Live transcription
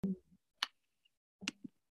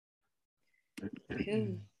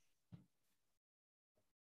Cool.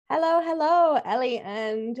 Hello, Ellie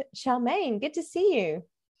and Charmaine. Good to see you.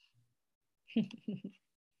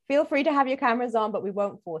 Feel free to have your cameras on, but we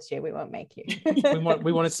won't force you. We won't make you.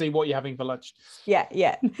 we want to see what you're having for lunch.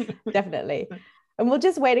 Yeah, definitely. And we'll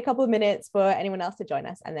just wait a couple of minutes for anyone else to join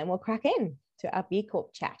us, and then we'll crack in to our B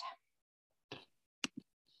Corp chat.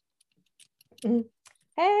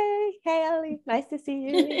 Hey, Ellie. Nice to see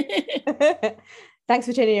you. Thanks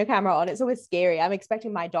for turning your camera on. It's always scary. I'm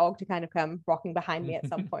expecting my dog to kind of come rocking behind me at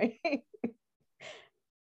some point.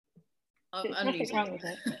 Nothing wrong with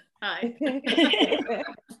it. Hi.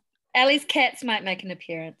 Ellie's cats might make an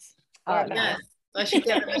appearance. Oh, Yes, I should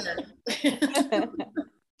get them in.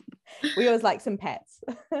 We always like some pets.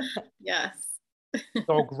 Yes.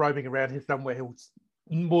 Dog roaming around here somewhere, he'll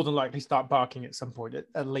more than likely start barking at some point at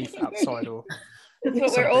a leaf outside or That's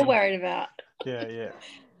what we're all worried about. Yeah.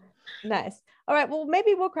 Nice. All right, well,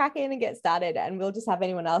 maybe we'll crack in and get started, and we'll just have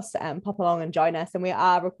anyone else pop along and join us. And we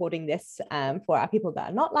are recording this for our people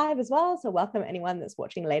that are not live as well. So welcome anyone that's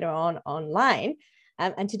watching later on online.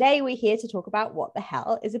 And today we're here to talk about what the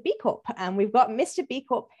hell is a B Corp. And we've got Mr. B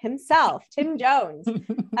Corp himself, Tim Jones,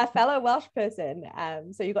 a fellow Welsh person.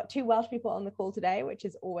 So you've got two Welsh people on the call today, which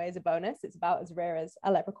is always a bonus. It's about as rare as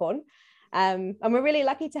a leprechaun. And we're really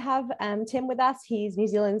lucky to have Tim with us. He's New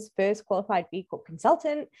Zealand's first qualified B Corp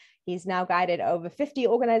consultant. He's now guided over 50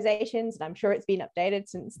 organizations, and I'm sure it's been updated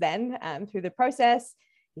since then through the process.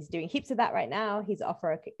 He's doing heaps of that right now. He's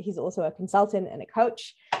also a consultant and a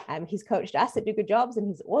coach. He's coached us at Do Good Jobs, and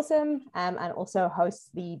he's awesome. And also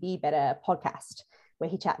hosts the Be Better podcast, where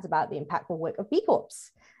he chats about the impactful work of B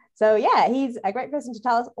Corps. So yeah, he's a great person to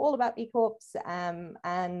tell us all about B Corps.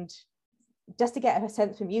 And just to get a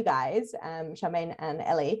sense from you guys, Charmaine and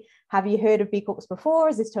Ellie, have you heard of B Corps before?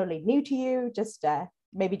 Is this totally new to you? Just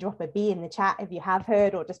maybe drop a B in the chat if you have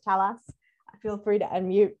heard, or just tell us. Feel free to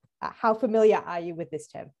unmute. How familiar are you with this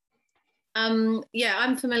term? Yeah,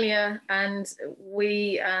 I'm familiar, and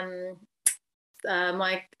we,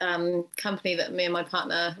 my company that me and my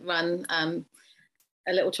partner run,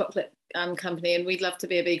 a little chocolate company, and we'd love to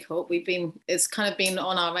be a B Corp. It's kind of been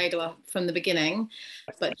on our radar from the beginning,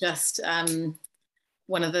 but just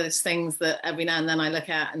one of those things that every now and then I look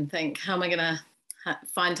at and think, how am I going to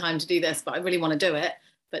find time to do this? But I really want to do it,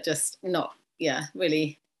 but just not,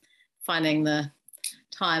 really finding the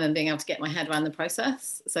time and being able to get my head around the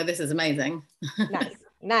process. So this is amazing.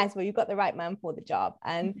 Nice. Well, you've got the right man for the job.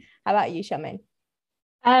 And how about you, Charmaine?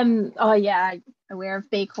 I'm aware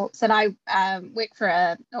of B Corps, and I work for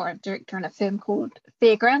a director in a firm called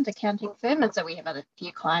Fairground accounting firm, and so we have a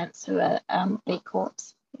few clients who are B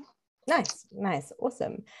Corps. Nice,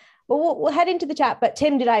 awesome. Well, we'll head into the chat. But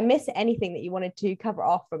Tim, did I miss anything that you wanted to cover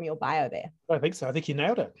off from your bio there? I think so. I think you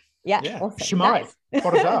nailed it. Yeah. Awesome. Shemai.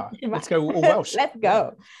 Nice. Let's go all Welsh. Let's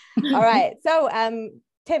go. All right. So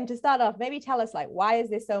Tim, to start off, maybe tell us, why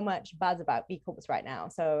is there so much buzz about B Corps right now?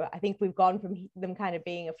 So I think we've gone from them kind of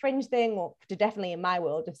being a fringe thing, or to definitely in my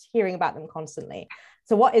world, just hearing about them constantly.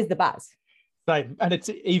 So what is the buzz? Same. And it's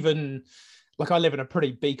even I live in a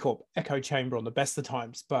pretty B Corp echo chamber on the best of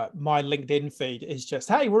times, but my LinkedIn feed is just,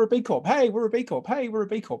 hey, we're a B Corp. Hey, we're a B Corp. Hey, we're a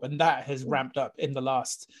B Corp. And that has ramped up in the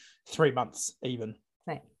last 3 months even.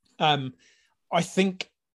 Right. I think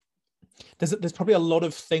there's probably a lot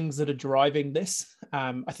of things that are driving this.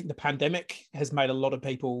 I think the pandemic has made a lot of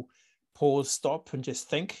people pause, stop, and just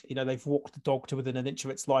think. They've walked the dog to within an inch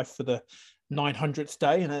of its life for the 900th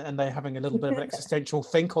day, and they're having a little bit of an existential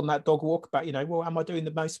think on that dog walk about, well, am I doing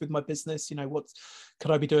the most with my business?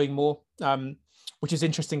 Could I be doing more? Which is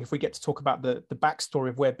interesting if we get to talk about the backstory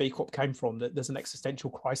of where B Corp came from, that there's an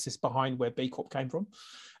existential crisis behind where B Corp came from.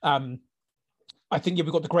 I think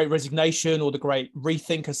we've got the Great Resignation, or the Great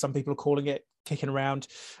Rethink, as some people are calling it, kicking around.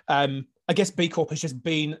 I guess B Corp has just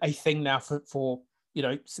been a thing now for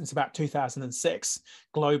since about 2006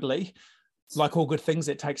 globally. Like all good things,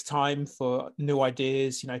 it takes time for new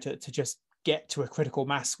ideas, to just get to a critical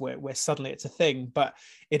mass where suddenly it's a thing. But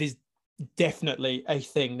it is definitely a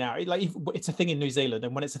thing now. It's a thing in New Zealand,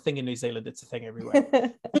 and when it's a thing in New Zealand, it's a thing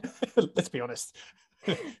everywhere. Let's be honest.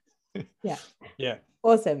 Yeah.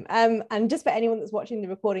 Awesome. And just for anyone that's watching the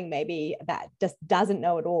recording, maybe that just doesn't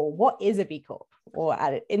know at all, what is a B Corp? Well,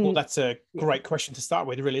 that's a great question to start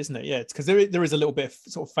with, really, isn't it? Yeah, it's because there is a little bit of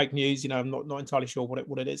sort of fake news. I'm not entirely sure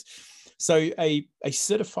what it is. So a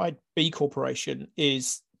certified B Corporation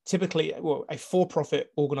is typically a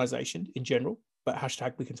for-profit organization in general, but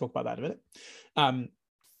hashtag we can talk about that in a minute.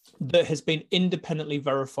 that has been independently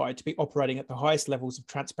verified to be operating at the highest levels of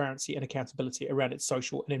transparency and accountability around its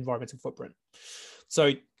social and environmental footprint.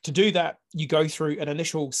 So to do that, you go through an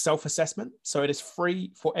initial self-assessment. So it is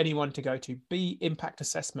free for anyone to go to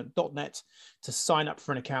beimpactassessment.net to sign up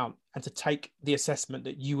for an account and to take the assessment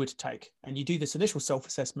that you would take. And you do this initial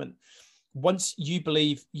self-assessment. Once you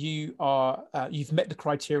believe you are, you've met the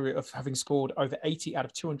criteria of having scored over 80 out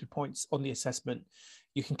of 200 points on the assessment,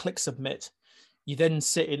 you can click submit. You then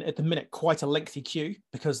sit in, at the minute, quite a lengthy queue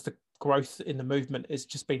because the growth in the movement has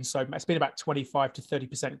just been so, it's been about 25 to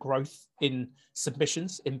 30% growth in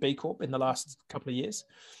submissions in B Corp in the last couple of years.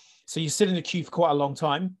 So you sit in the queue for quite a long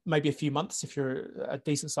time, maybe a few months if you're a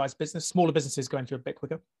decent sized business. Smaller businesses going through a bit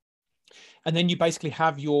quicker. And then you basically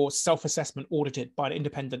have your self-assessment audited by an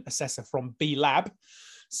independent assessor from B Lab.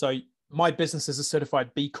 So my business is a certified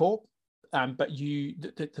B Corp. But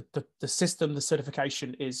the system, the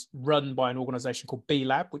certification is run by an organization called B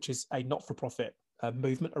Lab, which is a not-for-profit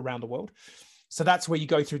movement around the world. So that's where you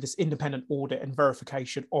go through this independent audit and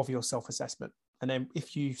verification of your self-assessment. And then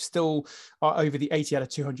if you still are over the 80 out of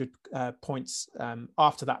 200 points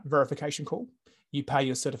after that verification call, you pay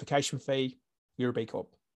your certification fee, you're a B Corp.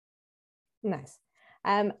 Nice.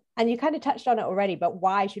 And you kind of touched on it already, but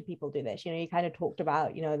why should people do this? You know, you kind of talked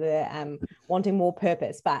about, you know, the wanting more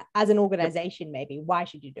purpose, but as an organization, maybe why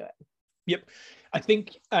should you do it? Yep. I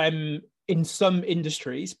think in some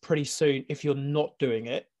industries, pretty soon, if you're not doing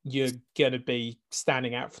it, you're going to be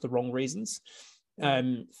standing out for the wrong reasons.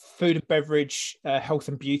 Food and beverage, health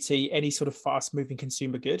and beauty, any sort of fast moving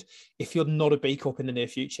consumer good. If you're not a B Corp in the near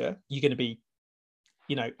future, you're going to be,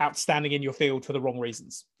 you know, outstanding in your field for the wrong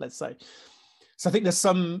reasons, let's say. So I think there's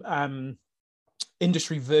some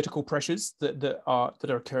industry vertical pressures that are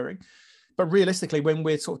occurring, but realistically, when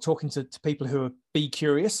we're sort of talking to people who are be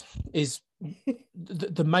curious, is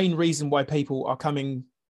the main reason why people are coming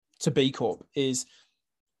to B Corp is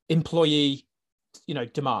employee, you know,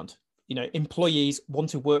 demand. You know, employees want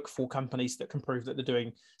to work for companies that can prove that they're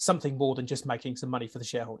doing something more than just making some money for the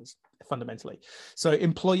shareholders, fundamentally. So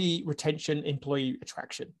employee retention, employee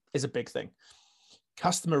attraction is a big thing.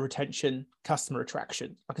 Customer retention, customer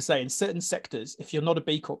attraction. Like I say, in certain sectors, if you're not a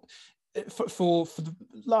B Corp, for the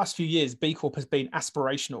last few years, B Corp has been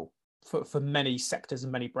aspirational for many sectors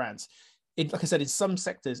and many brands. Like I said, in some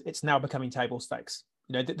sectors, it's now becoming table stakes.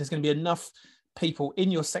 You know, there's going to be enough people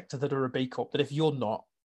in your sector that are a B Corp that if you're not,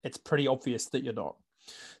 it's pretty obvious that you're not.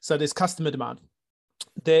 So there's customer demand.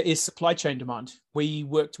 There is supply chain demand. We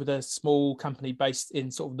worked with a small company based in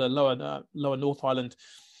sort of the lower North Island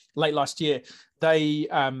late last year. They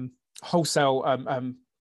wholesale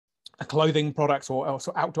clothing products or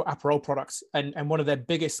also outdoor apparel products. And one of their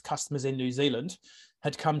biggest customers in New Zealand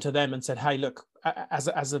had come to them and said, hey, look,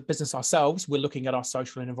 as a business ourselves, we're looking at our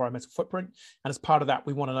social and environmental footprint. And as part of that,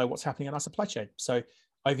 we want to know what's happening in our supply chain. So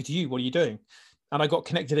over to you, what are you doing? And I got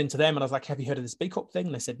connected into them and I was like, have you heard of this B Corp thing?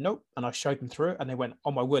 And they said, nope. And I showed them through it and they went,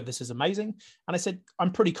 oh my word, this is amazing. And I said,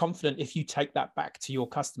 I'm pretty confident if you take that back to your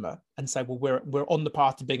customer and say, well, we're on the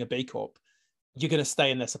path to being a B Corp, you're going to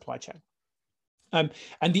stay in their supply chain. And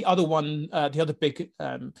the other one, the other big,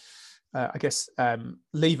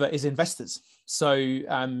 lever is investors. So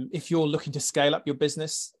if you're looking to scale up your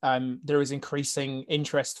business, there is increasing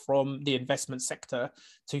interest from the investment sector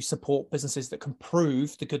to support businesses that can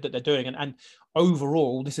prove the good that they're doing. And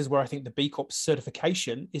overall, this is where I think the B Corp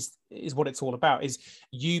certification is what it's all about, is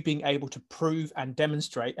you being able to prove and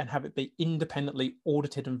demonstrate and have it be independently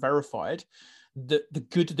audited and verified that the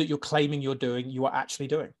good that you're claiming you're doing, you are actually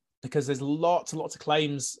doing. Because there's lots and lots of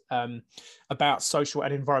claims about social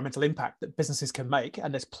and environmental impact that businesses can make.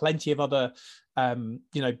 And there's plenty of other,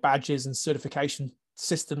 badges and certification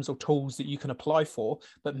systems or tools that you can apply for.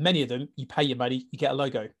 But many of them, you pay your money, you get a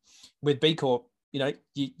logo. With B Corp,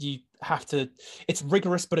 you have to, it's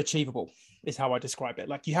rigorous but achievable is how I describe it.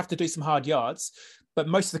 Like you have to do some hard yards, but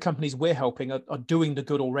most of the companies we're helping are doing the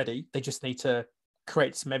good already. They just need to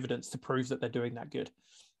create some evidence to prove that they're doing that good.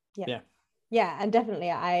 Yeah, and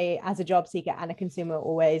definitely I, as a job seeker and a consumer,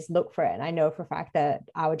 always look for it. And I know for a fact that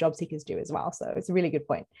our job seekers do as well. So it's a really good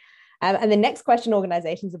point. And the next question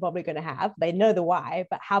organizations are probably going to have, they know the why,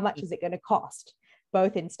 but how much is it going to cost,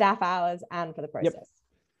 both in staff hours and for the process? Yep.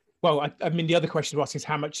 Well, I mean, the other question to ask is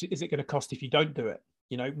how much is it going to cost if you don't do it?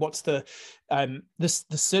 You know, what's the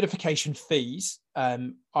certification fees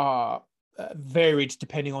are varied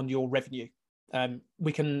depending on your revenue. I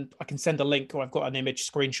can send a link, or I've got an image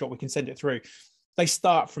screenshot, we can send it through. They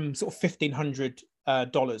start from sort of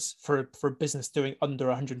 $1,500 for a business doing under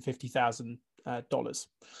 $150,000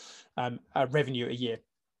 revenue a year.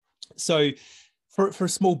 So for a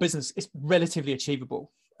small business, it's relatively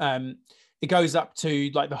achievable. it goes up to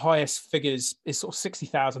like the highest figures is sort of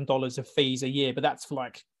 $60,000 of fees a year, but that's for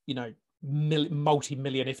like, you know,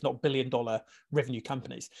 multi-million, if not billion-dollar revenue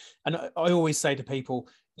companies. And I always say to people,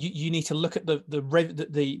 you need to look at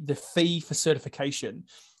the fee for certification.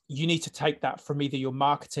 You need to take that from either your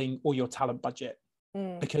marketing or your talent budget,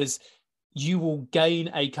 because you will gain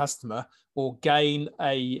a customer or gain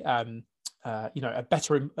a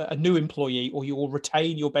new employee, or you will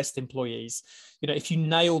retain your best employees. You know, if you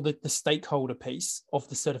nail the stakeholder piece of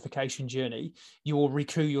the certification journey, you will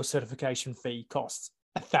recoup your certification fee costs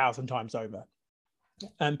 1,000 times over.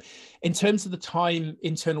 In terms of the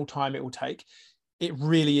internal time it will take, it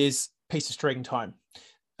really is piece of string time.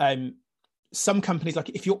 Some companies, like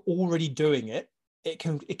if you're already doing it, it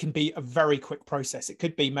can be a very quick process. It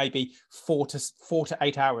could be maybe 4 to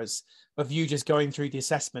 8 hours of you just going through the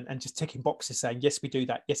assessment and just ticking boxes saying, yes, we do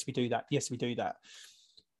that. Yes, we do that. Yes, we do that.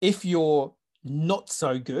 If you're not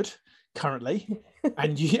so good currently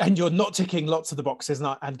and you're not ticking lots of the boxes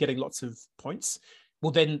and getting lots of points,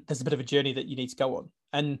 well, then there's a bit of a journey that you need to go on.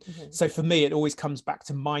 And so for me, it always comes back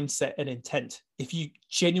to mindset and intent. If you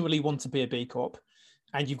genuinely want to be a B Corp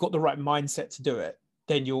and you've got the right mindset to do it,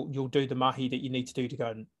 then you'll do the mahi that you need to do to go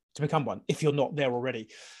and to become one, if you're not there already.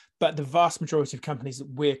 But the vast majority of companies that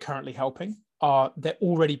we're currently helping they're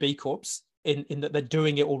already B Corps in that they're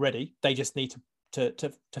doing it already. They just need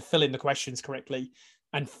to fill in the questions correctly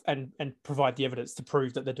and provide the evidence to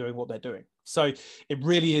prove that they're doing what they're doing. So it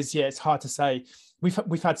really is, it's hard to say.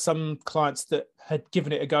 We've had some clients that had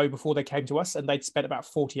given it a go before they came to us, and they'd spent about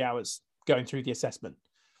 40 hours going through the assessment.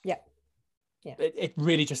 Yeah. It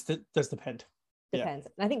really just does depend. Depends.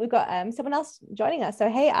 And I think we've got someone else joining us. So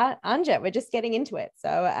hey, Anja, we're just getting into it.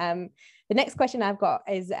 So the next question I've got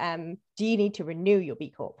is, do you need to renew your B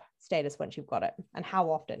Corp status once you've got it, and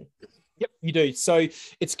how often? Yep, you do. So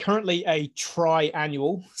it's currently a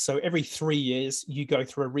tri-annual. So every 3 years you go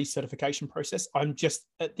through a recertification process. I'm just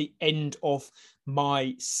at the end of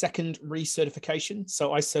my second recertification.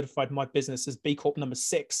 So I certified my business as B Corp number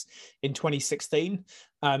 6 in 2016.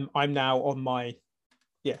 I'm now on my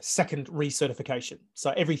second recertification.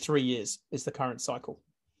 So every 3 years is the current cycle.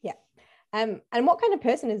 Yeah. And what kind of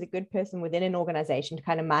person is a good person within an organization to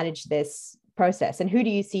kind of manage this process? And who do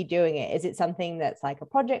you see doing it? Is it something that's like a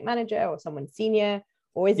project manager or someone senior,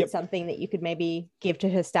 or is it something that you could maybe give to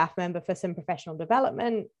her staff member for some professional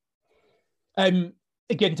development?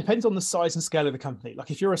 Again, depends on the size and scale of the company.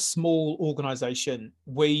 Like if you're a small organization,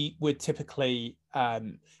 we would typically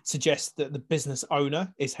suggest that the business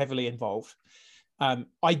owner is heavily involved.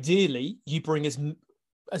 Ideally, you bring as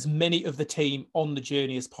many of the team on the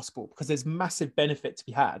journey as possible, because there's massive benefit to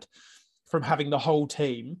be had from having the whole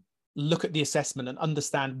team look at the assessment and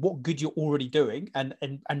understand what good you're already doing and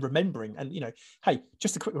remembering. And, hey,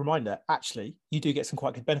 just a quick reminder, actually, you do get some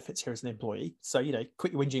quite good benefits here as an employee. So,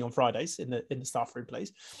 quit your whinging on Fridays in the staff room,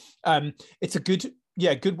 please. It's a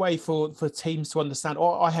good way for teams to understand,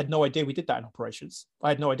 I had no idea we did that in operations. I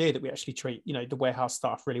had no idea that we actually treat, the warehouse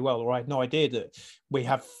staff really well, or I had no idea that we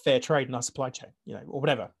have fair trade in our supply chain, or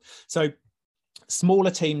whatever. So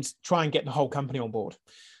smaller teams try and get the whole company on board.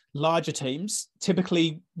 Larger teams,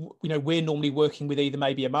 typically, we're normally working with either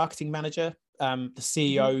maybe a marketing manager, the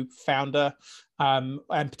CEO, founder, and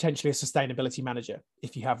potentially a sustainability manager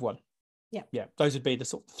if you have one. Yeah, those would be the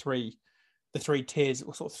sort of three tiers,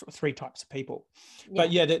 or sort of three types of people.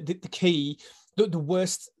 But the key, the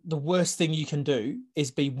worst thing you can do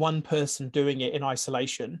is be one person doing it in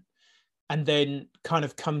isolation, and then kind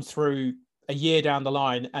of come through a year down the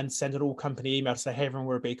line and send an all company email to say, hey everyone,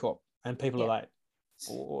 we're a B Corp, and people are like,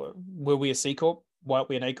 or were we a C Corp? Why aren't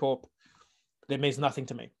we an A Corp? That means nothing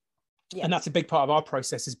to me. And that's a big part of our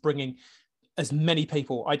process, is bringing as many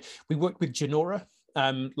people. We worked with Genora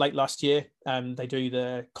late last year. They do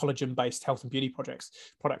the collagen-based health and beauty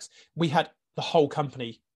products. We had the whole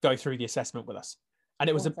company go through the assessment with us, and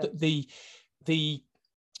it was the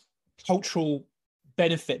cultural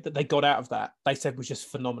benefit that they got out of that, they said, was just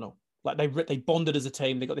phenomenal. Like they bonded as a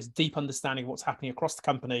team. They got this deep understanding of what's happening across the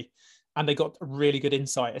company, and they got a really good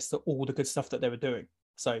insight as to all the good stuff that they were doing.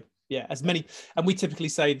 So as many, and we typically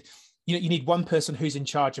say, you need one person who's in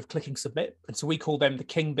charge of clicking submit. And so we call them the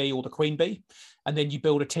king bee or the queen bee. And then you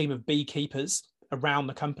build a team of beekeepers around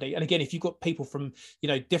the company. And again, if you've got people from,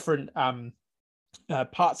 different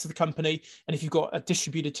parts of the company, and if you've got a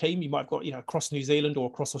distributed team, you might have got, across New Zealand or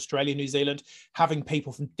across Australia, New Zealand, having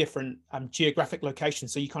people from different geographic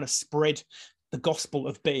locations. So you kind of spread the gospel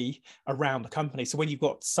of bee around the company. So when you've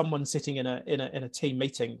got someone sitting in a team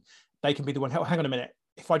meeting, they can be the one, hang on a minute,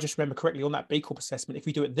 if I just remember correctly on that B Corp assessment, if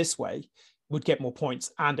we do it this way, we'd get more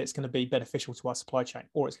points, and it's going to be beneficial to our supply chain,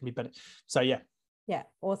 or it's going to be better. So Yeah,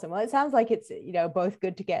 awesome. Well, it sounds like it's, both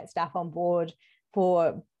good to get staff on board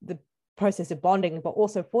for the process of bonding, but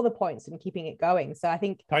also for the points and keeping it going. So I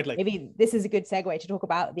think maybe this is a good segue to talk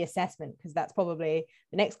about the assessment, because that's probably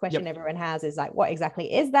the next question everyone has, is like, what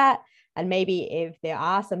exactly is that? And maybe if there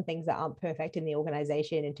are some things that aren't perfect in the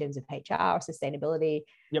organization in terms of HR or sustainability,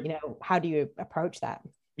 how do you approach that?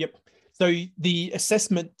 Yep. So the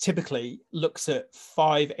assessment typically looks at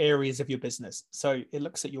 5 areas of your business. So it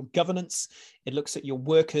looks at your governance, it looks at your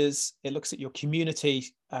workers, it looks at your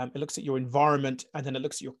community, it looks at your environment, and then it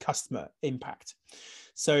looks at your customer impact.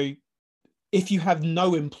 So if you have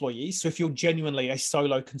no employees, so if you're genuinely a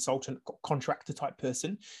solo consultant contractor type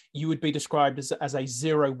person, you would be described as a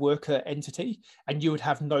 0 worker entity, and you would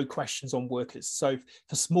have no questions on workers. So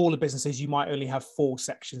for smaller businesses, you might only have 4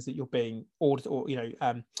 sections that you're being audited, or you're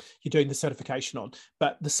doing the certification on.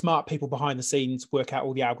 But the smart people behind the scenes work out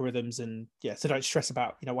all the algorithms, and so don't stress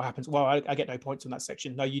about what happens. Well, I get no points on that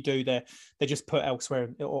section. No, you do. They're just put elsewhere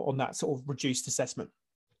on that sort of reduced assessment.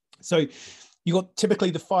 So you got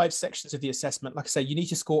typically the 5 sections of the assessment. Like I say, you need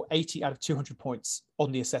to score 80 out of 200 points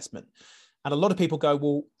on the assessment. And a lot of people go,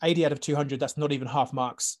 well, 80 out of 200, that's not even half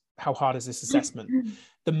marks. How hard is this assessment?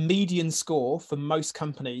 The median score for most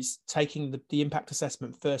companies taking the impact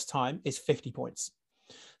assessment first time is 50 points.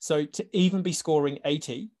 So to even be scoring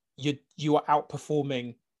 80, you are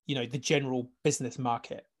outperforming, the general business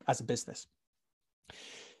market as a business.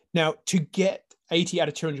 Now, to get 80 out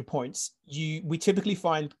of 200 points, we typically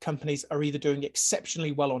find companies are either doing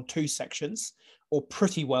exceptionally well on 2 sections or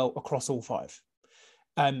pretty well across all 5.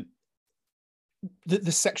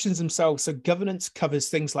 The sections themselves, so governance covers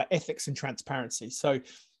things like ethics and transparency. So,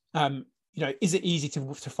 is it easy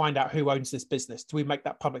to find out who owns this business? Do we make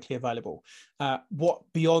that publicly available? What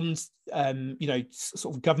beyond,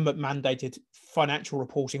 sort of government mandated financial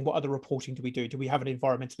reporting, what other reporting do we do? Do we have an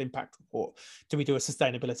environmental impact report? Do we do a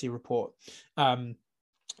sustainability report?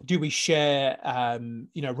 Do we share,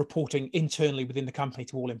 reporting internally within the company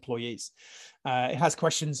to all employees? It has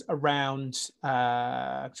questions around,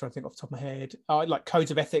 I'm trying to think off the top of my head, like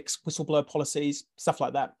codes of ethics, whistleblower policies, stuff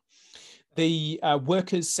like that. The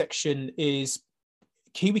workers section is,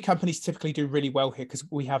 Kiwi companies typically do really well here because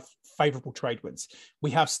we have favorable trade winds.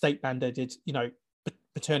 We have state mandated,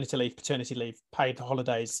 paternity leave, paid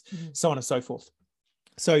holidays, so on and so forth.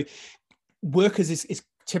 So workers is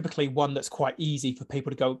typically one that's quite easy for people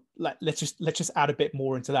to go, let's just add a bit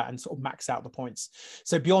more into that and sort of max out the points.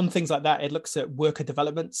 So beyond things like that, it looks at worker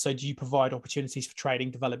development. So do you provide opportunities for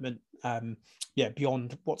training development?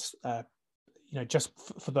 Beyond what's just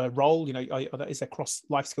for the role, is there cross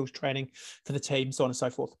life skills training for the team, so on and so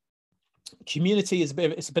forth. Community is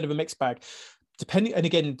it's a bit of a mixed bag, depending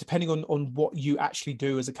on what you actually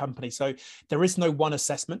do as a company. So there is no one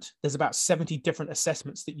assessment. There's about 70 different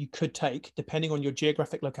assessments that you could take depending on your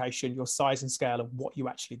geographic location, your size and scale, and what you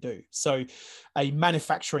actually do. So a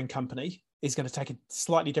manufacturing company is going to take a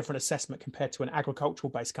slightly different assessment compared to an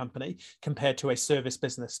agricultural based company, compared to a service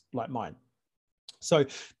business like mine. So,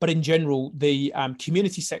 but in general, the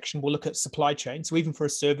community section will look at supply chain. So even for a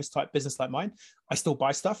service type business like mine, I still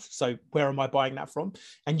buy stuff. So where am I buying that from?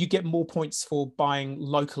 And you get more points for buying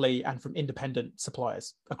locally and from independent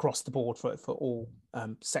suppliers across the board for all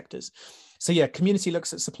sectors. So yeah, community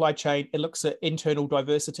looks at supply chain. It looks at internal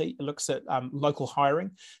diversity. It looks at local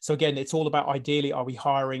hiring. So again, it's all about, ideally, are we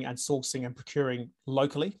hiring and sourcing and procuring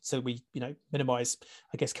locally? So we, minimize,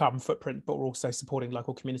 I guess, carbon footprint, but we're also supporting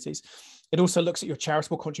local communities. It also looks at your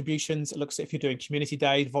charitable contributions. It looks at if you're doing community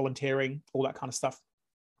day, volunteering, all that kind of stuff.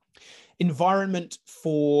 Environment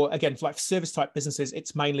for like service type businesses,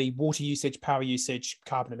 it's mainly water usage, power usage,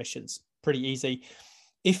 carbon emissions. Pretty easy.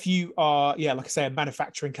 If you are, like I say, a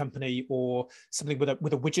manufacturing company or something with a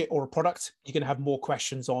widget or a product, you're going to have more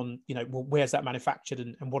questions on, well, where's that manufactured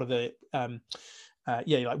and what are the,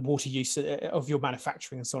 like water use of your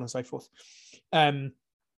manufacturing and so on and so forth.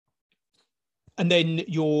 And then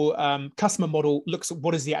your customer model looks at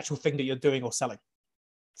what is the actual thing that you're doing or selling.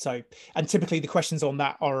 So, and typically the questions on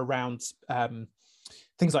that are around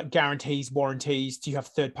things like guarantees, warranties. Do you have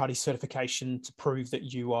third-party certification to prove that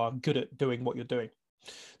you are good at doing what you're doing?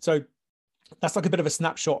 So that's like a bit of a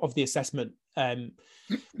snapshot of the assessment,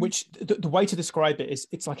 which the way to describe it is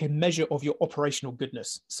it's like a measure of your operational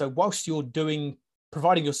goodness. So whilst you're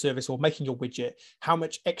providing your service or making your widget, how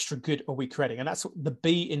much extra good are we creating? And that's what the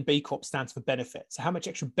B in B Corp stands for benefit. So how much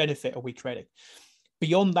extra benefit are we creating?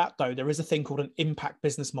 Beyond that, though, there is a thing called an impact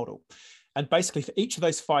business model. And basically for each of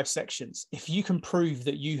those 5 sections, if you can prove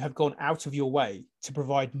that you have gone out of your way to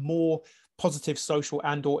provide more positive social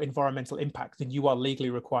and or environmental impact than you are legally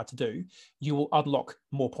required to do, you will unlock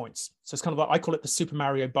more points. So it's kind of like, I call it the Super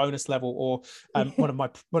Mario bonus level, or one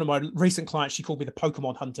of my recent clients, she called me the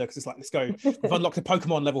Pokemon hunter, because it's like, let's go, we've unlocked the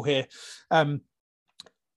Pokemon level here.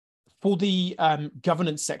 For the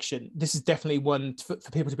governance section, this is definitely one for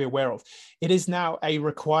people to be aware of. It is now a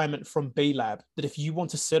requirement from B Lab that if you want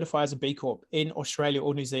to certify as a B Corp in Australia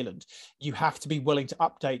or New Zealand, you have to be willing to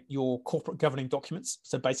update your corporate governing documents,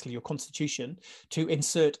 so basically your constitution, to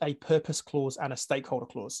insert a purpose clause and a stakeholder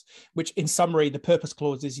clause, which in summary, the purpose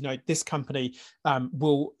clause is, this company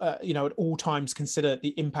will, at all times consider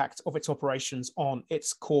the impact of its operations on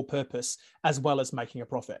its core purpose, as well as making a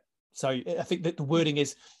profit. So I think that the wording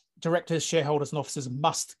is, directors, shareholders, and officers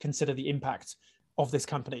must consider the impact of this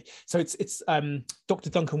company. So it's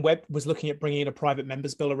Dr. Duncan Webb was looking at bringing in a private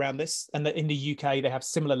members bill around this, and that in the UK they have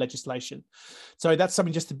similar legislation. So that's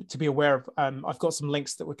something just to be aware of. I've got some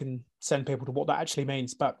links that we can send people to what that actually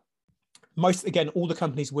means. But all the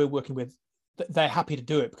companies we're working with, they're happy to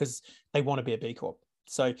do it because they want to be a B Corp.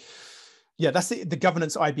 So yeah, that's the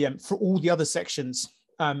governance IBM. For all the other sections,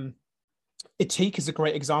 Etique is a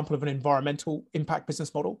great example of an environmental impact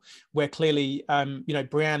business model, where clearly,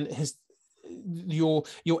 Brianne has your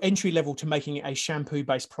entry level to making a shampoo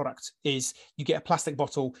based product is you get a plastic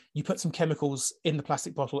bottle, you put some chemicals in the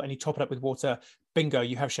plastic bottle, and you top it up with water. Bingo,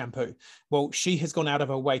 you have shampoo. Well, she has gone out of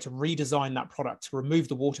her way to redesign that product, to remove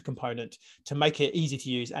the water component, to make it easy to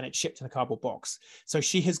use, and it's shipped in a cardboard box. So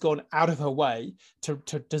she has gone out of her way to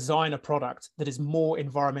design a product that is more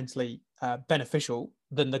environmentally beneficial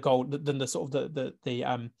than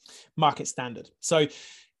the market standard. So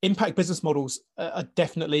impact business models are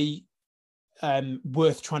definitely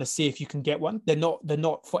worth trying to see if you can get one. They're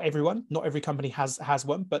not for everyone. Not every company has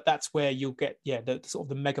one, but that's where you'll get the sort of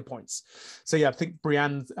the mega points. So yeah, I think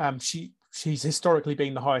Brianne, she's historically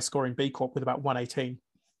been the highest scoring B Corp with about 118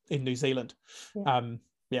 in New Zealand.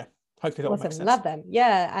 Hopefully that will make sense. Love them.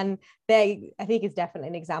 Yeah, and I think is definitely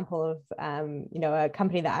an example of a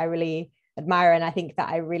company that I really admire, and I think that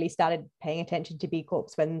I really started paying attention to B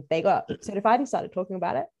Corps when they got certified and started talking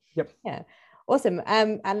about it. Yep. Yeah. Awesome.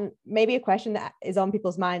 And maybe a question that is on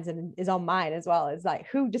people's minds and is on mine as well is like,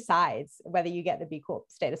 who decides whether you get the B Corp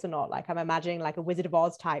status or not? Like, I'm imagining like a Wizard of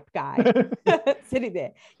Oz type guy sitting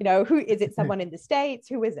there. Who is it? Someone in the States?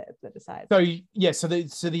 Who is it that decides? So yeah, so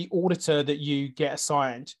the auditor that you get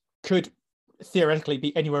assigned could theoretically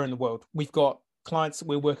be anywhere in the world. We've got clients that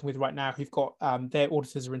we're working with right now who've got their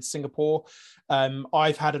auditors are in Singapore.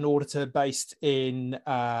 I've had an auditor based in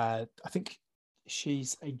I think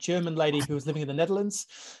she's a German lady who was living in the Netherlands.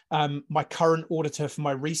 My current auditor for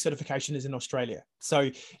my recertification is in Australia. So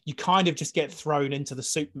you kind of just get thrown into the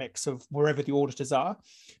soup mix of wherever the auditors are.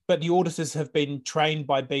 But the auditors have been trained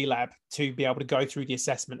by B Lab to be able to go through the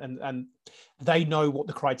assessment, and they know what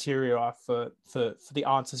the criteria are for the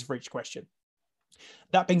answers for each question.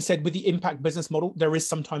 That being said, with the impact business model, there is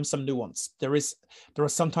sometimes some nuance. There are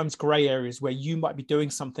sometimes gray areas where you might be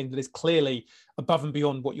doing something that is clearly above and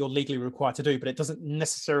beyond what you're legally required to do, but it doesn't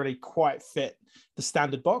necessarily quite fit the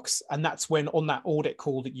standard box. And that's when on that audit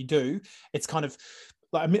call that you do, it's kind of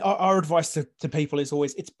like, I mean, our advice to people is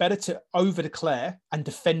always, it's better to over declare and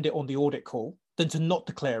defend it on the audit call than to not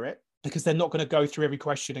declare it, because they're not going to go through every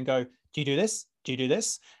question and go, do you do this? Do you do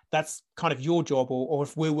this? That's kind of your job. Or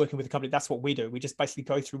if we're working with a company, that's what we do. We just basically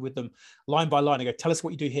go through with them line by line and go, tell us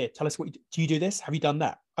what you do here. Tell us do you do this? Have you done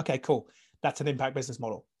that? Okay, cool. That's an impact business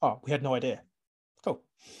model. Oh, we had no idea. Cool.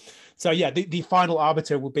 So yeah, the final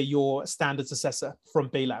arbiter will be your standards assessor from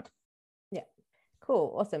B Lab. Yeah,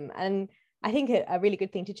 cool. Awesome. And I think a really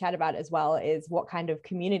good thing to chat about as well is what kind of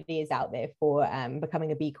community is out there for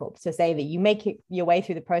becoming a B Corp. So say that you make your way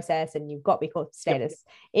through the process and you've got B Corp status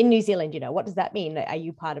in New Zealand, what does that mean? Are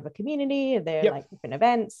you part of a community? Are there like different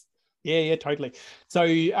events? Yeah, totally. So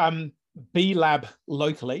B Lab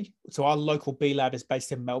locally, so our local B Lab is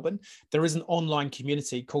based in Melbourne. There is an online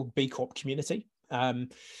community called B Corp Community.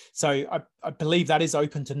 So I believe that is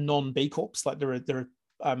open to non-B Corps. Like there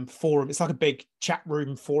are forum. It's like a big chat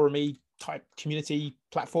room forum-y type community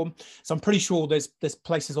platform. So I'm pretty sure there's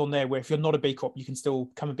places on there where if you're not a B Corp, you can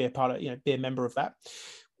still come and be a part of, be a member of that.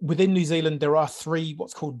 Within New Zealand, there are 3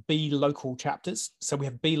 what's called B Local chapters. So we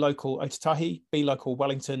have B Local Otatahi, B Local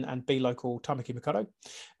Wellington, and B Local Tamaki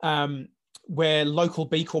Makaurau, where local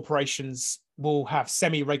B corporations will have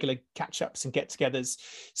semi-regular catch-ups and get-togethers.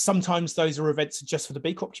 Sometimes those are events just for the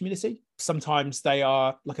B Corp community. Sometimes they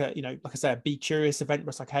are like I say, a Be Curious event where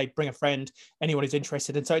it's like, hey, bring a friend, anyone who's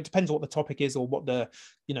interested. And so it depends on what the topic is or what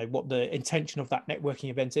the intention of that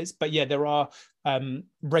networking event is. But yeah, there are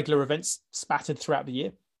regular events spattered throughout the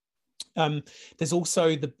year. There's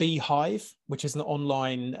also the Beehive, which is an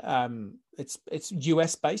online, it's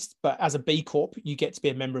US based, but as a B Corp, you get to be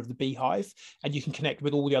a member of the Beehive, and you can connect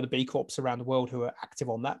with all the other B Corps around the world who are active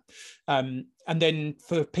on that. And then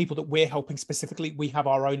for people that we're helping specifically, we have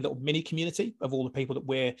our own little mini community of all the people that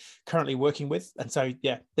we're currently working with. And so,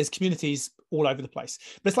 yeah, there's communities all over the place.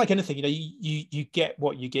 But it's like anything, you get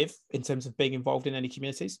what you give in terms of being involved in any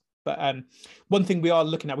communities. But one thing we are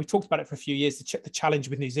looking at, we've talked about it for a few years, the challenge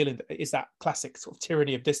with New Zealand is that classic sort of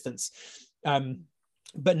tyranny of distance.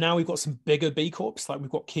 But now we've got some bigger B Corps, like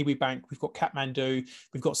we've got Kiwi Bank, we've got Kathmandu,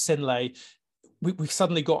 we've got Synlait. We've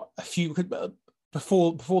suddenly got a few,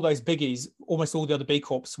 before those biggies, almost all the other B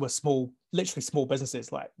Corps were small, literally small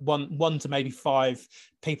businesses, like one to maybe 5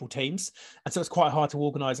 people teams. And so it's quite hard to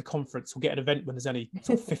organize a conference or get an event when there's only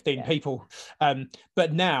sort of 15 people.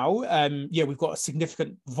 But now, we've got a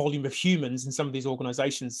significant volume of humans in some of these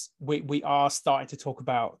organizations. We are starting to talk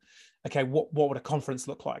about, okay, what would a conference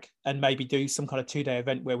look like? And maybe do some kind of 2-day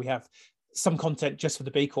event where we have some content just for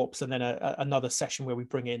the B Corps, and then another session where we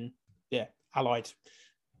bring in, allied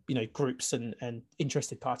groups and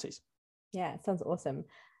interested parties. Yeah, it sounds awesome.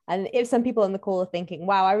 And if some people on the call are thinking,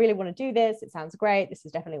 wow, I really want to do this, it sounds great, this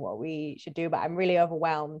is definitely what we should do, but I'm really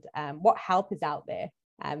overwhelmed, what help is out there?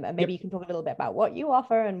 And maybe you can talk a little bit about what you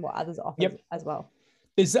offer and what others offer as well.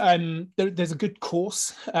 There's a good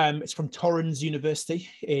course. It's from Torrens University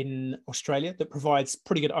in Australia that provides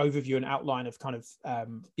pretty good overview and outline of kind of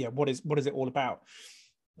what is it all about.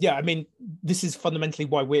 Yeah, I mean, this is fundamentally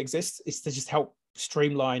why we exist, is to just help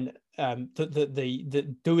streamline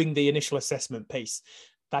the doing the initial assessment piece.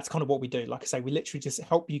 That's kind of what we do. Like I say, we literally just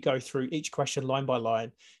help you go through each question line by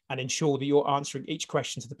line and ensure that you're answering each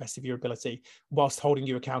question to the best of your ability, whilst holding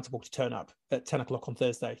you accountable to turn up at 10 o'clock on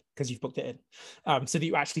Thursday because you've booked it in, so that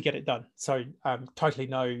you actually get it done. So totally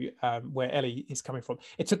know where Ellie is coming from.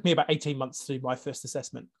 It took me about 18 months to do my first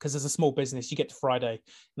assessment, because as a small business, you get to Friday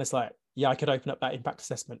and it's like, yeah, I could open up that impact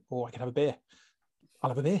assessment, or I could have a beer. I'll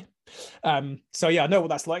have a beer. So yeah, I know what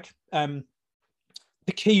that's like. The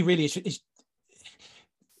key really is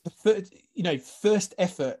first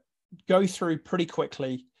effort, go through pretty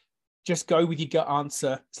quickly, just go with your gut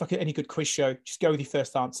answer. It's like any good quiz show, just go with your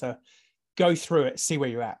first answer, go through it, see where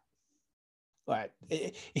you're at. Like,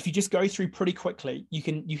 if you just go through pretty quickly, you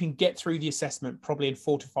can get through the assessment probably in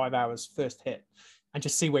 4 to 5 hours first hit, and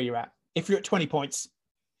just see where you're at. If you're at 20 points,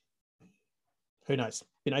 who knows,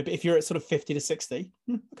 but if you're at sort of 50 to 60,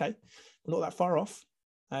 okay, we're not that far off.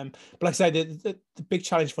 But like I say, the big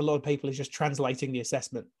challenge for a lot of people is just translating the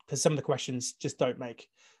assessment, because some of the questions just don't make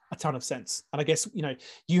a ton of sense. And I guess,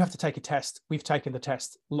 you have to take a test. We've taken the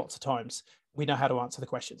test lots of times. We know how to answer the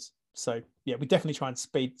questions. So yeah, we definitely try and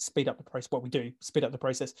speed up the process. What we do, speed up the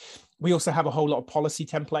process. We also have a whole lot of policy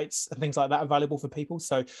templates and things like that available for people.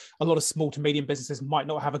 So a lot of small to medium businesses might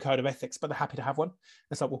not have a code of ethics, but they're happy to have one.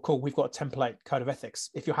 It's like, well, cool, we've got a template code of ethics.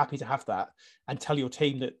 If you're happy to have that and tell your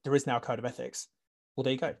team that there is now a code of ethics, well,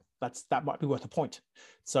 there you go. That might be worth a point.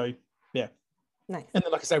 So yeah. Nice. And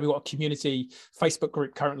then, like I say, we've got a community Facebook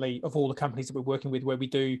group currently of all the companies that we're working with, where we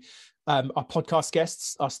do our podcast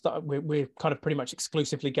guests. We're kind of pretty much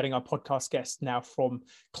exclusively getting our podcast guests now from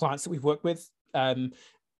clients that we've worked with.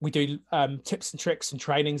 We do tips and tricks and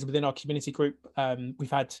trainings within our community group.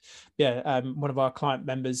 We've had one of our client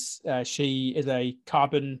members. She is a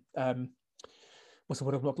carbon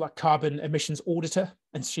carbon emissions auditor,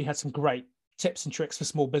 and she had some great tips and tricks for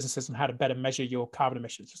small businesses on how to better measure your carbon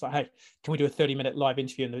emissions. It's like, hey, can we do a 30-minute live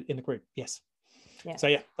interview in the group? Yes. Yeah. So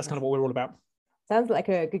yeah, that's kind of what we're all about. Sounds like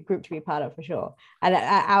a good group to be part of for sure. And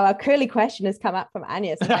our curly question has come up from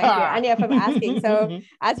Anya. So thank you, Anya, for asking. So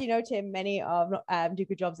as you know, Tim, many of Do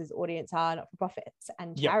Good Jobs' audience are not-for-profits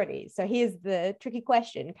and charities. Yep. So here's the tricky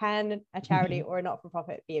question. Can a charity or a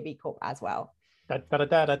not-for-profit be a B Corp as well?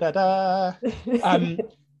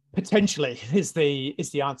 Potentially is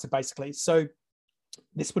the answer, basically. So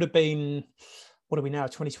this would have been, what are we now,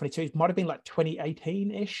 2022? It might have been like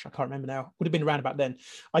 2018-ish. I can't remember now. Would have been around about then.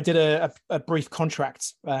 I did a brief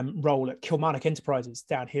contract role at Kilmarnock Enterprises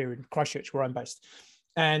down here in Christchurch, where I'm based.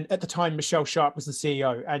 And at the time, Michelle Sharp was the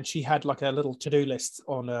CEO, and she had like a little to-do list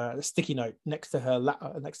on a sticky note next to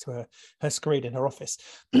her screen in her office.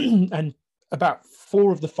 And about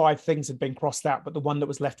 4 of the 5 things had been crossed out, but the one that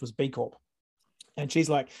was left was B Corp. And she's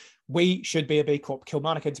like, we should be a B Corp.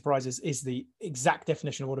 Kilmarnock Enterprises is the exact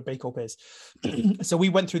definition of what a B Corp is. So we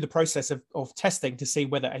went through the process of testing to see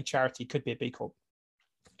whether a charity could be a B Corp.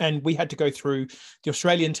 And we had to go through the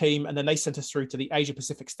Australian team, and then they sent us through to the Asia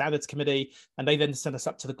Pacific Standards Committee, and they then sent us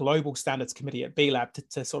up to the Global Standards Committee at B-Lab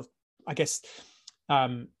to sort of, I guess,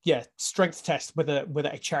 strength test whether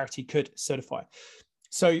a charity could certify.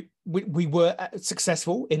 So we were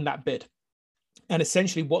successful in that bid. And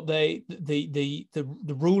essentially what the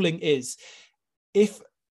ruling is, if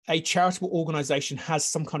a charitable organization has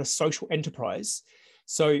some kind of social enterprise,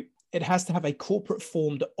 so it has to have a corporate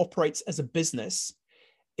form that operates as a business,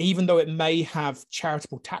 even though it may have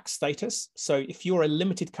charitable tax status. So if you're a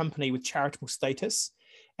limited company with charitable status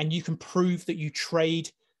and you can prove that you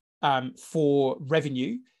trade for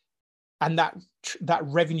revenue, and that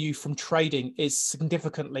revenue from trading is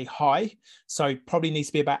significantly high, so probably needs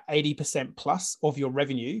to be about 80% plus of your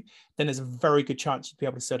revenue, then there's a very good chance you'd be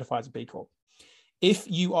able to certify as a B Corp. If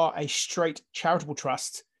you are a straight charitable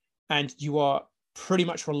trust and you are pretty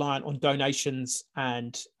much reliant on donations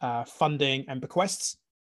and funding and bequests,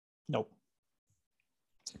 no.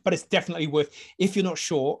 But it's definitely worth, if you're not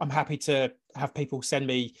sure, I'm happy to have people send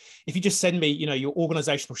me, if you just send me, your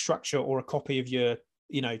organizational structure or a copy of your,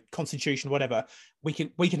 constitution, whatever, we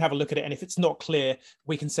can have a look at it. And if it's not clear,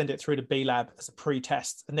 we can send it through to B Lab as a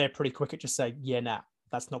pre-test, and they're pretty quick at just saying, yeah, nah,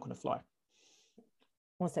 that's not going to fly.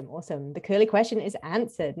 Awesome. The curly question is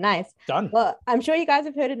answered. Nice. Done. Well, I'm sure you guys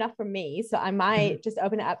have heard enough from me, so I might just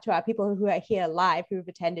open it up to our people who are here live, who have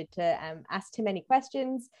attended, to ask Tim any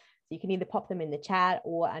questions. So you can either pop them in the chat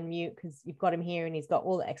or unmute, because you've got him here and he's got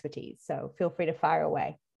all the expertise. So feel free to fire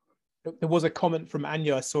away. There was a comment from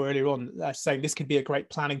Anya I saw earlier on saying this could be a great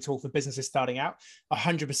planning tool for businesses starting out.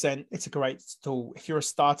 100%, it's a great tool. If you're a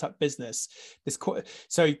startup business,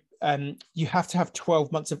 you have to have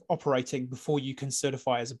 12 months of operating before you can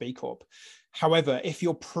certify as a B Corp. However, if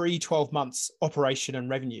you're pre-12 months operation and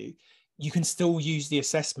revenue, you can still use the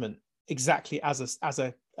assessment exactly as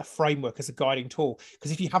a framework, as a guiding tool. Because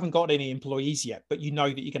if you haven't got any employees yet, but you know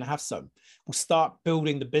that you're going to have some, we'll start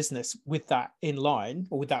building the business with that in line,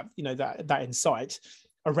 or with that, that insight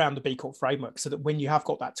around the B Corp framework, so that when you have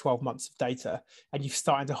got that 12 months of data and you're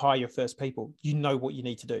starting to hire your first people, you know what you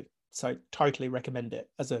need to do. So totally recommend it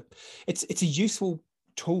it's a useful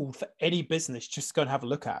tool for any business. Just go and have a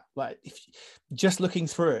look at, like, if just looking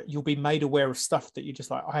through it, you'll be made aware of stuff that you're just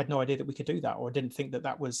like, I had no idea that we could do that, or I didn't think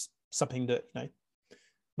that was something that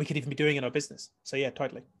we could even be doing in our business. So yeah,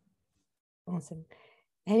 totally. Awesome.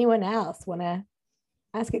 Anyone else want to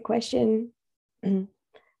ask a question? So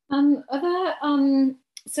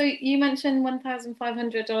you mentioned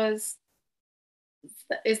 $1,500.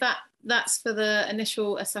 That's for the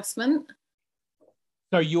initial assessment?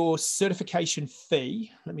 So your certification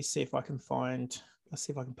fee, let's see if I can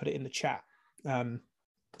put it in the chat.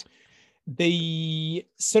 The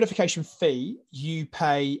certification fee you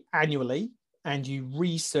pay annually, and you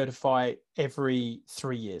recertify every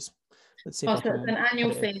 3 years. Let's see. So it's an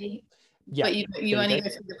annual fee, yeah, but you only go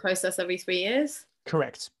through the process every 3 years?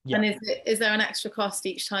 Correct. Yeah. And is there an extra cost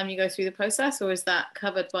each time you go through the process, or is that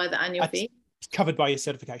covered by the annual fee? It's covered by your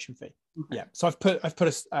certification fee. Okay. Yeah. So I've put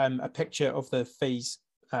a picture of the fees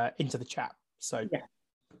into the chat. So yeah.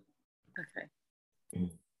 Okay.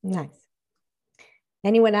 Nice.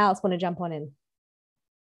 Anyone else want to jump on in?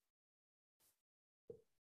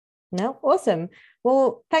 No? Awesome.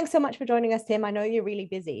 Well, thanks so much for joining us, Tim. I know you're really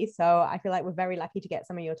busy, so I feel like we're very lucky to get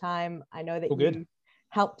some of your time. I know that you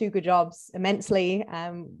help do good jobs immensely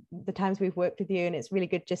the times we've worked with you, and it's really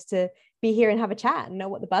good just to be here and have a chat and know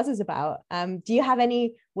what the buzz is about. Do you have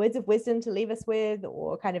any words of wisdom to leave us with,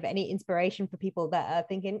 or kind of any inspiration for people that are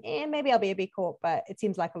thinking, maybe I'll be a B Corp, but it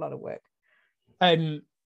seems like a lot of work?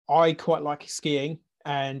 I quite like skiing.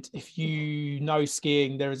 And if you know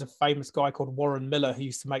skiing, there is a famous guy called Warren Miller who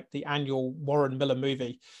used to make the annual Warren Miller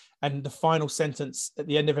movie. And the final sentence at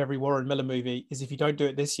the end of every Warren Miller movie is, if you don't do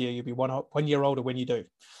it this year, you'll be 1 year older when you do.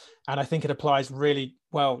 And I think it applies really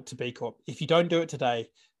well to B Corp. If you don't do it today,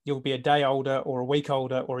 you'll be a day older or a week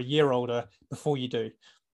older or a year older before you do.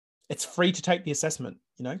 It's free to take the assessment,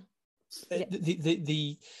 Yeah.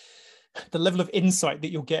 The level of insight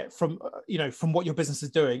that you'll get from what your business is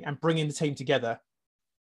doing and bringing the team together,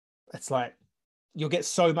 it's like you'll get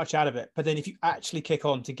so much out of it. But then if you actually kick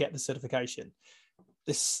on to get the certification,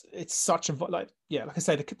 it's such a, like I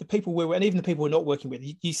say, the people and even the people we're not working with,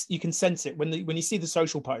 you can sense it when you see the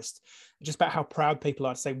social post, just about how proud people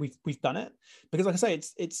are to say we've done it. Because like I say,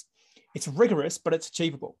 it's rigorous, but it's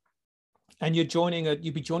achievable. And you'll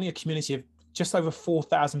be joining a community of just over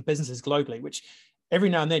 4,000 businesses globally, which every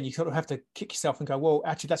now and then you sort of have to kick yourself and go, well,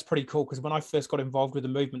 actually, that's pretty cool. Because when I first got involved with the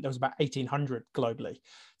movement, there was about 1,800 globally.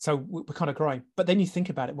 So we're kind of growing. But then you think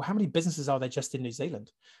about it, well, how many businesses are there just in New Zealand?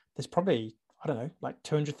 There's probably, I don't know, like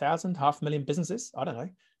 200,000, 500,000 businesses. I don't know.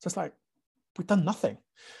 So it's like, we've done nothing.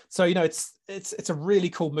 So, it's a really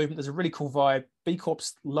cool movement. There's a really cool vibe. B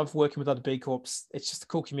Corps love working with other B Corps. It's just a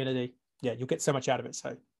cool community. Yeah, you'll get so much out of it.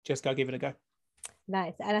 So just go give it a go.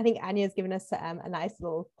 Nice. And I think Anya's given us a nice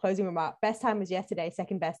little closing remark. Best time was yesterday,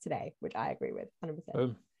 second best today, which I agree with 100%.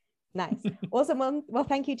 Boom. Nice. Awesome. Well,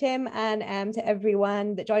 thank you, Tim, and to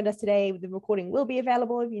everyone that joined us today. The recording will be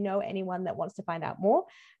available if you know anyone that wants to find out more.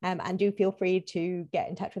 And do feel free to get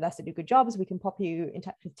in touch with us at Do Good Jobs. We can pop you in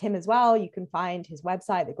touch with Tim as well. You can find his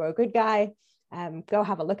website, The Grow Good Guy. Go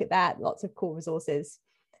have a look at that. Lots of cool resources.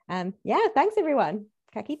 Yeah, thanks everyone.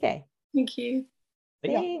 Ka kite. Thank you.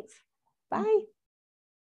 Thanks. Bye.